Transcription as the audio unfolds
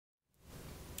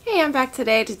I'm back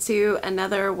today to do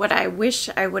another what I wish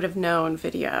I would have known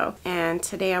video. And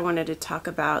today I wanted to talk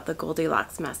about the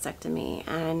Goldilocks mastectomy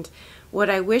and what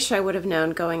I wish I would have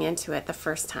known going into it the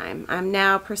first time. I'm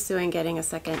now pursuing getting a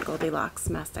second Goldilocks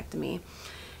mastectomy.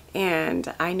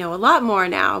 And I know a lot more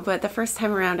now, but the first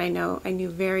time around I knew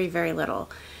very, very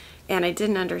little. And I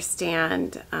didn't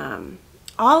understand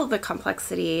all of the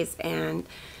complexities and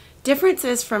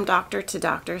differences from doctor to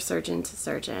doctor, surgeon to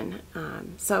surgeon.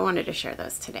 So I wanted to share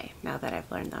those today, now that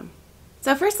I've learned them.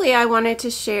 So firstly, I wanted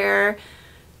to share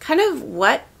kind of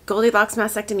what Goldilocks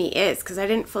mastectomy is, because I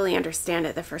didn't fully understand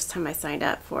it the first time I signed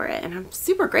up for it. And I'm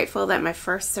super grateful that my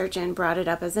first surgeon brought it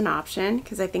up as an option,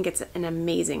 because I think it's an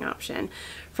amazing option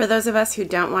for those of us who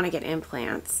don't want to get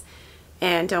implants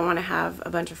and don't want to have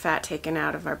a bunch of fat taken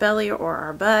out of our belly or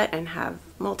our butt and have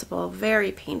multiple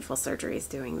very painful surgeries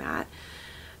doing that.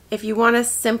 If you want a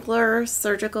simpler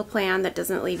surgical plan that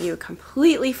doesn't leave you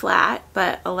completely flat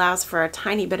but allows for a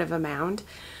tiny bit of a mound,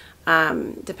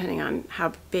 depending on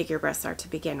how big your breasts are to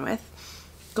begin with,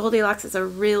 Goldilocks is a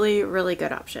really, really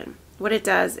good option. What it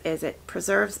does is it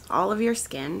preserves all of your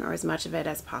skin, or as much of it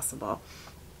as possible,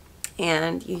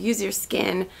 and you use your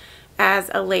skin as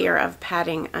a layer of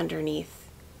padding underneath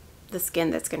the skin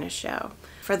that's going to show.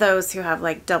 For those who have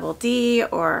like double D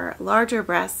or larger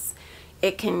breasts,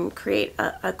 it can create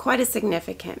quite a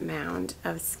significant mound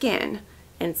of skin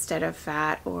instead of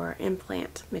fat or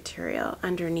implant material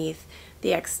underneath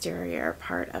the exterior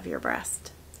part of your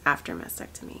breast after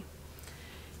mastectomy.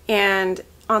 And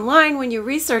online, when you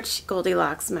research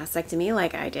Goldilocks mastectomy,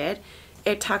 like I did,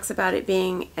 it talks about it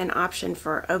being an option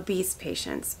for obese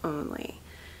patients only.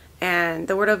 And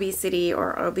the word obesity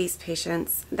or obese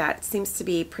patients, that seems to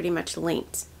be pretty much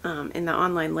linked in the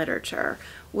online literature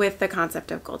with the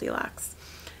concept of Goldilocks.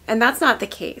 And that's not the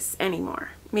case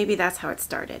anymore. Maybe that's how it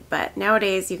started. But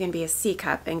nowadays you can be a C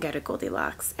cup and get a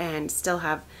Goldilocks and still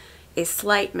have a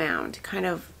slight mound, kind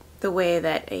of the way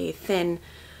that a thin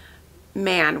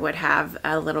man would have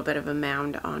a little bit of a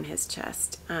mound on his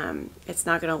chest. It's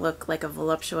not going to look like a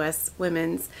voluptuous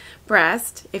women's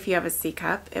breast. If you have a C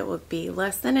cup, it will be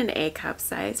less than an A cup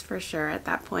size for sure at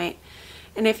that point.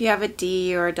 And if you have a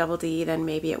D or a double D, then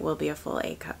maybe it will be a full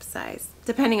A cup size,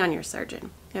 depending on your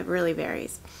surgeon. It really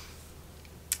varies.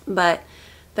 But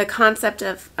the concept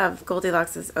of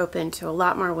Goldilocks is open to a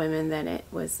lot more women than it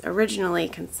was originally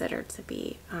considered to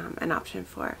be an option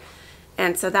for.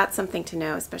 And so that's something to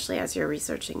know, especially as you're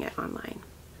researching it online.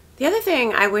 The other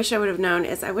thing I wish I would have known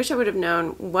is I wish I would have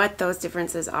known what those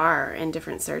differences are in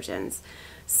different surgeons.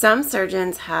 Some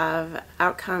surgeons have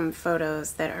outcome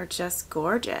photos that are just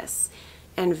gorgeous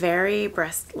and very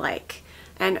breast-like,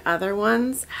 and other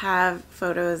ones have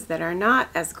photos that are not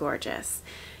as gorgeous.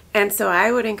 And so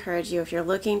I would encourage you, if you're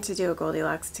looking to do a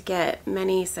Goldilocks, to get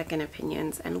many second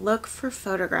opinions and look for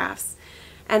photographs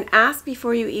and ask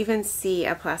before you even see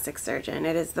a plastic surgeon.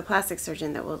 It is the plastic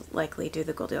surgeon that will likely do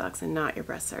the Goldilocks and not your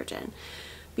breast surgeon.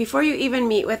 Before you even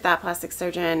meet with that plastic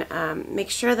surgeon, make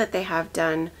sure that they have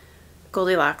done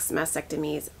Goldilocks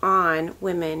mastectomies on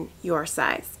women your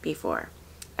size before.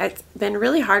 It's been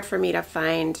really hard for me to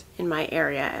find, in my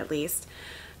area at least,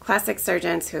 plastic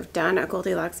surgeons who have done a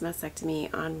Goldilocks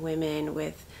mastectomy on women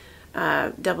with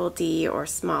double D or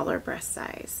smaller breast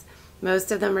size.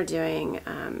 Most of them are doing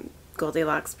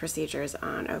Goldilocks procedures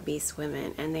on obese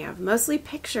women, and they have mostly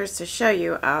pictures to show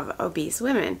you of obese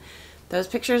women. Those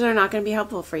pictures are not going to be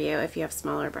helpful for you if you have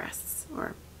smaller breasts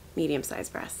or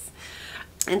medium-sized breasts.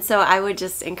 And so I would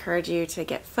just encourage you to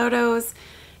get photos.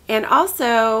 And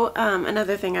also,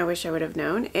 another thing I wish I would have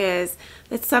known is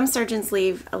that some surgeons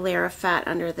leave a layer of fat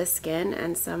under the skin,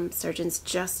 and some surgeons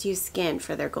just use skin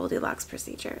for their Goldilocks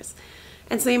procedures.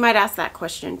 And so you might ask that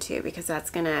question too, because that's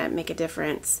going to make a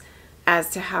difference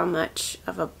as to how much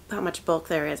bulk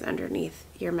there is underneath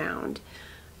your mound,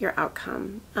 your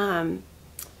outcome.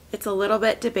 It's a little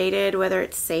bit debated whether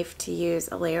it's safe to use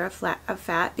a layer of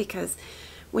fat, because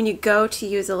when you go to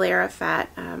use a layer of fat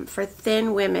for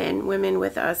thin women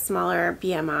with a smaller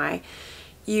BMI,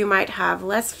 you might have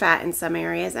less fat in some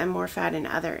areas and more fat in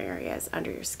other areas under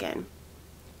your skin.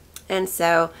 And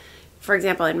so, for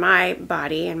example, in my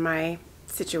body, in my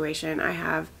situation, I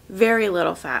have very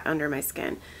little fat under my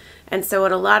skin. And so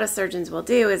what a lot of surgeons will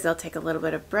do is they'll take a little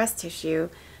bit of breast tissue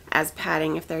as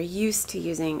padding if they're used to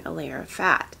using a layer of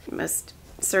fat. Most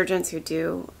surgeons who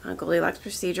do a Goldilocks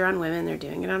procedure on women, they're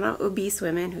doing it on obese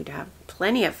women who have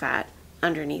plenty of fat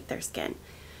underneath their skin.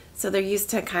 So they're used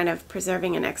to kind of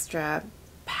preserving an extra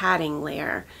padding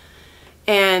layer.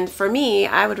 And for me,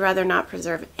 I would rather not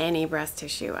preserve any breast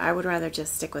tissue. I would rather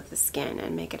just stick with the skin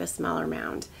and make it a smaller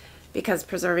mound, because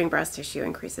preserving breast tissue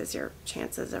increases your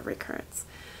chances of recurrence.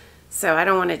 So I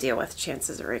don't want to deal with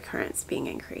chances of recurrence being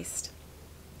increased.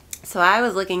 So I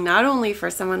was looking not only for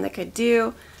someone that could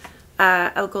do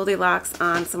a Goldilocks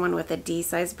on someone with a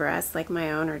D-sized breast like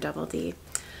my own or double D.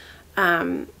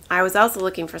 I was also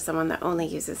looking for someone that only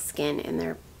uses skin in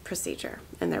their procedure,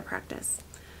 in their practice,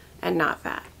 and not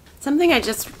fat. Something I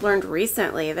just learned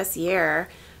recently this year,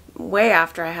 way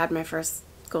after I had my first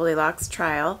Goldilocks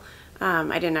trial.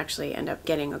 I didn't actually end up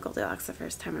getting a Goldilocks the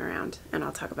first time around, and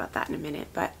I'll talk about that in a minute,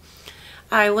 but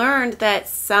I learned that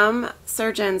some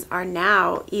surgeons are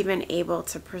now even able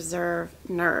to preserve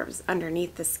nerves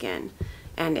underneath the skin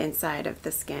and inside of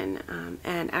the skin,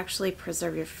 and actually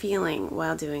preserve your feeling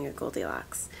while doing a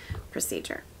Goldilocks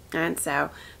procedure. And so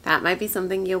that might be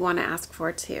something you'll want to ask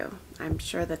for too. I'm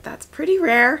sure that that's pretty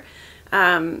rare.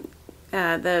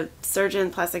 The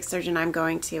plastic surgeon I'm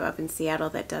going to up in Seattle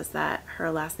that does that,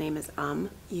 her last name is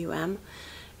U-M,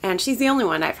 and she's the only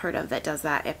one I've heard of that does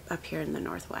that up here in the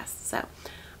Northwest. So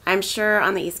I'm sure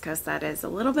on the East Coast that is a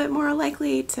little bit more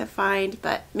likely to find,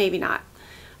 but maybe not.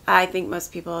 I think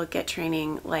most people get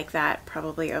training like that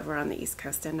probably over on the East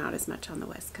Coast and not as much on the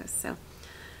West Coast. So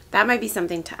that might be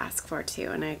something to ask for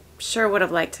too, and I sure would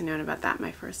have liked to know about that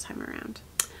my first time around.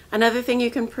 Another thing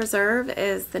you can preserve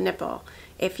is the nipple,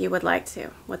 if you would like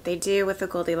to. What they do with the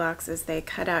Goldilocks is they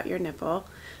cut out your nipple,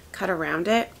 cut around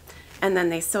it, and then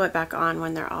they sew it back on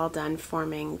when they're all done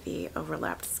forming the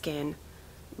overlapped skin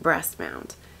breast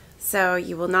mound. So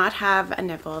you will not have a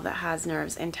nipple that has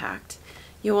nerves intact.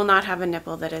 You will not have a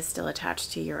nipple that is still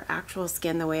attached to your actual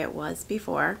skin the way it was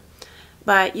before.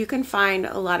 But you can find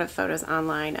a lot of photos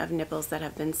online of nipples that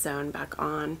have been sewn back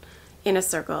on in a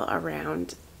circle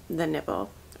around the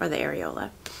nipple or the areola.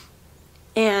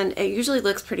 And it usually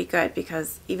looks pretty good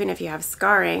because even if you have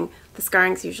scarring, the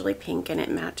scarring's usually pink and it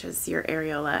matches your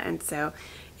areola, and so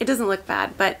it doesn't look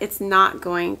bad, but it's not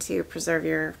going to preserve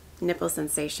your nipple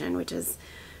sensation, which is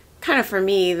kind of, for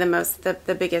me,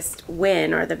 the biggest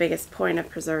win, or the biggest point of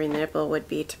preserving the nipple would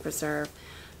be to preserve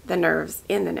the nerves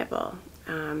in the nipple,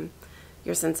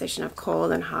 your sensation of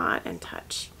cold and hot and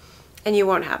touch. And you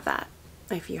won't have that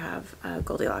if you have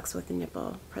Goldilocks with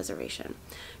nipple preservation.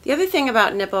 The other thing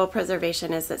about nipple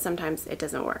preservation is that sometimes it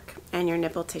doesn't work and your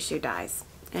nipple tissue dies.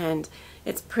 And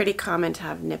it's pretty common to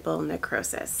have nipple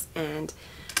necrosis. And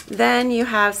then you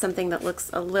have something that looks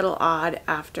a little odd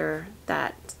after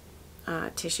that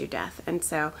tissue death. And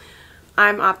so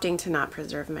I'm opting to not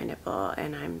preserve my nipple,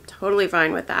 and I'm totally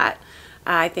fine with that.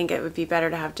 I think it would be better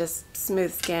to have just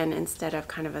smooth skin instead of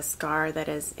kind of a scar that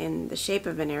is in the shape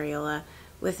of an areola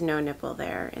with no nipple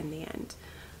there in the end.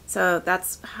 So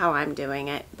that's how I'm doing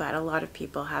it, but a lot of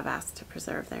people have asked to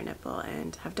preserve their nipple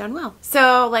and have done well.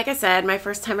 So like I said, my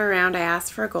first time around I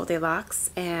asked for a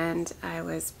Goldilocks, and I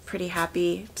was pretty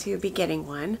happy to be getting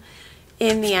one.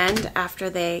 In the end,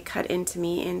 after they cut into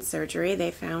me in surgery,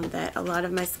 they found that a lot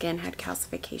of my skin had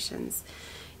calcifications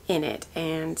in it,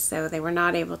 and so they were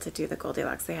not able to do the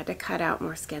Goldilocks. They had to cut out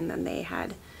more skin than they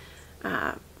had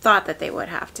thought that they would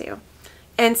have to.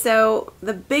 And so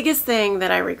the biggest thing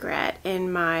that I regret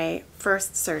in my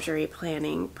first surgery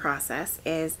planning process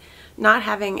is not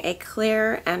having a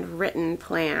clear and written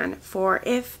plan for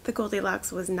if the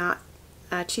Goldilocks was not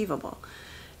achievable,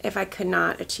 if I could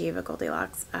not achieve a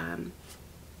Goldilocks.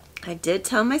 I did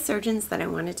tell my surgeons that I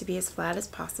wanted to be as flat as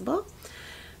possible,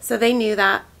 so they knew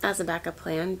that as a backup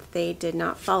plan. They did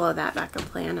not follow that backup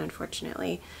plan,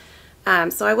 unfortunately.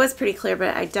 So I was pretty clear,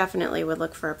 but I definitely would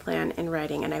look for a plan in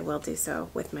writing, and I will do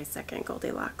so with my second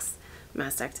Goldilocks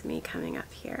mastectomy coming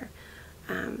up here.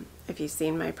 If you've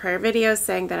seen my prior videos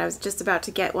saying that I was just about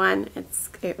to get one,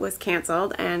 it was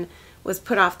canceled and was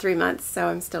put off 3 months, so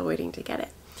I'm still waiting to get it.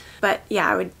 But yeah,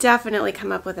 I would definitely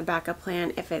come up with a backup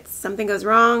plan. If something goes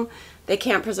wrong, they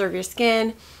can't preserve your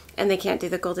skin, and they can't do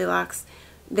the Goldilocks,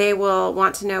 they will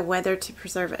want to know whether to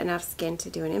preserve enough skin to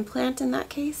do an implant in that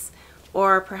case,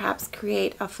 or perhaps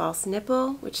create a false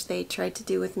nipple, which they tried to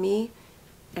do with me,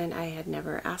 and I had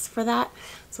never asked for that,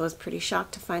 so I was pretty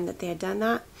shocked to find that they had done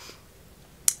that.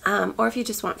 Or if you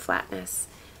just want flatness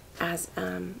as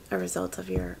a result of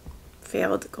your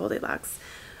failed Goldilocks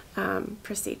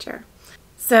procedure.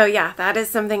 So yeah, that is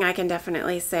something I can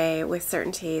definitely say with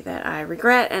certainty that I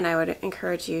regret, and I would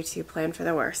encourage you to plan for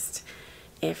the worst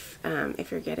if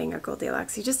you're getting a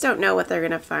Goldilocks. You just don't know what they're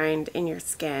going to find in your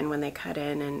skin when they cut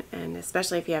in, and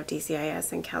especially if you have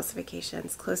DCIS and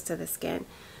calcifications close to the skin,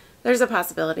 there's a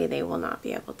possibility they will not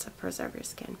be able to preserve your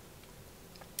skin.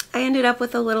 I ended up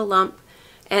with a little lump,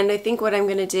 and I think what I'm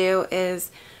going to do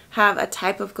is have a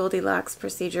type of Goldilocks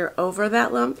procedure over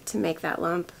that lump to make that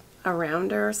lump a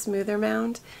rounder, smoother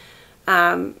mound.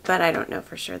 But I don't know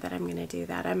for sure that I'm going to do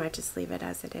that. I might just leave it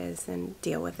as it is and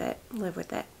deal with it, live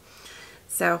with it.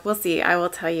 So we'll see. I will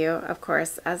tell you, of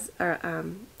course, as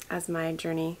my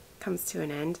journey comes to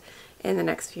an end in the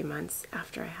next few months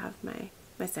after I have my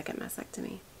second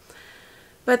mastectomy.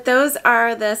 But those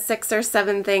are the 6 or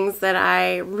 7 things that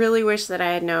I really wish that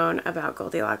I had known about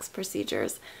Goldilocks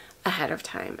procedures ahead of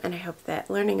time. And I hope that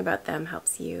learning about them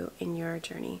helps you in your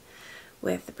journey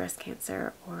with breast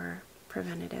cancer or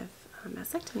preventative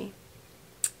mastectomy.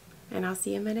 And I'll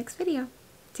see you in my next video.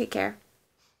 Take care.